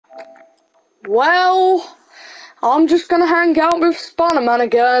Well, I'm just gonna hang out with Spider-Man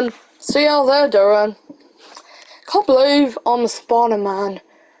again, see how they're doing. Can't believe I'm a Spider-Man,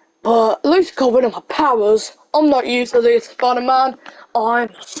 but at least got rid of my powers. I'm not usually a Spider-Man, I'm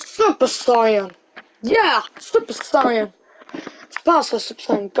Super Saiyan. Yeah, Super Saiyan. It's past the Super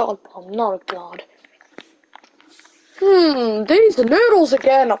Saiyan God, but I'm not a god. These noodles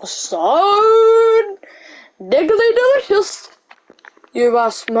again are so diggly delicious. You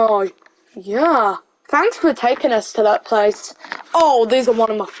ask me. Yeah. Thanks for taking us to that place. Oh, these are one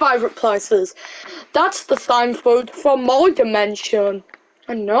of my favourite places. That's the same food from my dimension.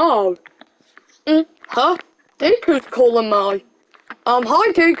 I know. Huh? Deku's calling me.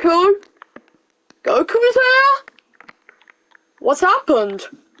 Hi Deku. Goku's here? What's happened?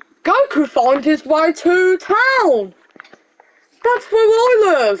 Goku found his way to town. That's where I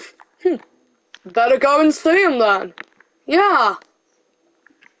live. Better go and see him then. Yeah.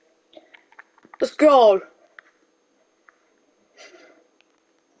 Let's go.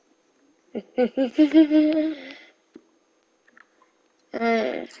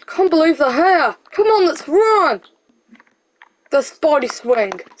 Can't believe they're here. Come on, let's run. The Spidey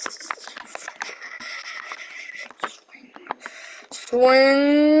swing. Swing.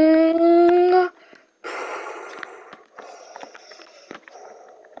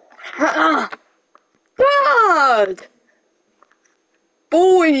 Dad!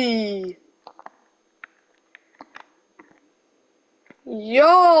 Boy!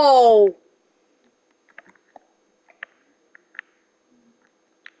 Yo!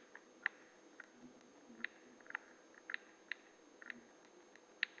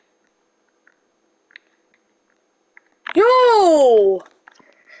 Yo!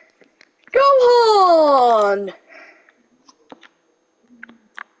 Go on!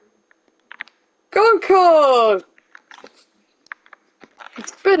 Goku!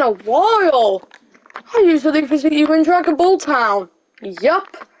 It's been a while. I usually visit you in Dragon Ball Town.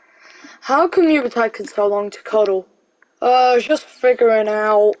 Yup. How come you were taking so long to cuddle? Just figuring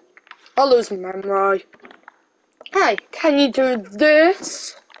out. I lose memory. Hey, can you do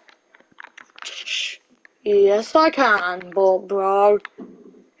this? Yes, I can, but bro.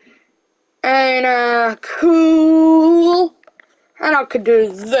 Ain't cool? And I could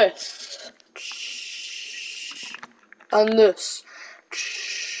do this. And this.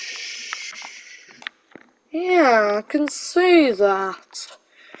 Yeah, I can see that.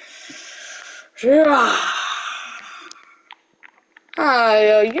 Yeah.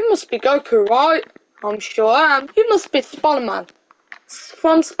 Hey, you must be Goku, right? I'm sure I am. You must be Spider-Man.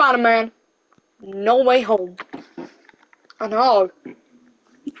 From Spider-Man. No Way Home. I know.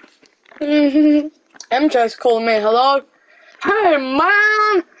 MJ's calling me, hello? Hey,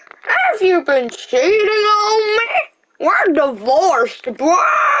 man! Have you been cheating on me? We're divorced, bro!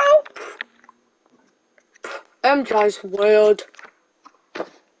 MJ's weird.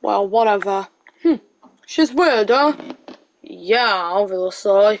 Well, whatever. She's weird, huh? Yeah,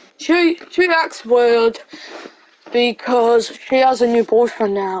 obviously. She acts weird because she has a new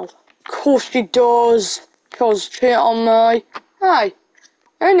boyfriend now. Of course she does. Cause cheat on me. Hey,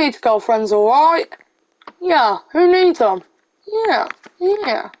 who needs girlfriends, alright? Yeah, who needs them? Yeah.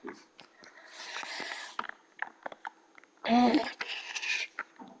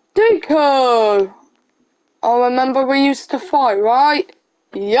 Deco! I remember we used to fight, right?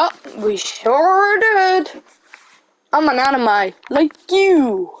 Yup, we sure did. I'm an anime, like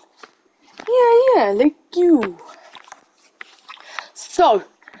you. Yeah, like you. So,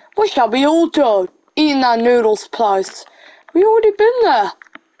 what shall we all do? Eating that noodles place. We already been there.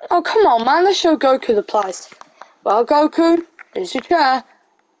 Oh, come on, man, let's show Goku the place. Well, Goku, here's your chair.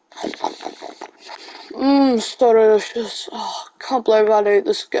 So delicious. Oh, can't believe I ate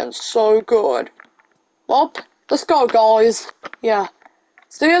this again. So good. Well, let's go, guys. Yeah.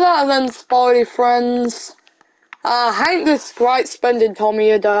 See you later then, Spidey friends. Ain't this great spending time with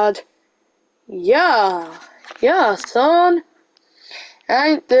your dad? Yeah, son.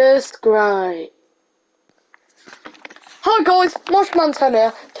 Ain't this great? Hi guys, Marshman10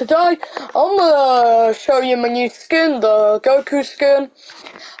 here. Today, I'm gonna show you my new skin, the Goku skin.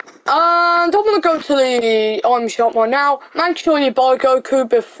 And I'm gonna go to the item shop right now. Make sure you buy Goku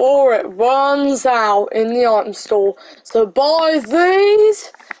before it runs out in the item store. So buy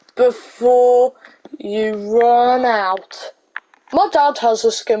these before you run out. My dad has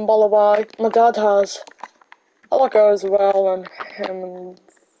a skin, by the way. My dad has. I like her as well, and him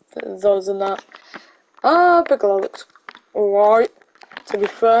and those and that. Piccolo looks alright, to be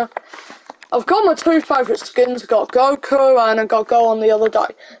fair. I've got my two favourite skins. I've got Goku and I've got Go on the other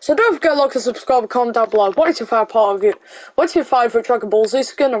day. So don't forget to like and subscribe and comment down below. What is your favourite part of you? What's your favourite Dragon Ball Z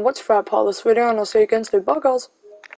skin and what's your favourite part of this video? And I'll see you again soon. Bye guys.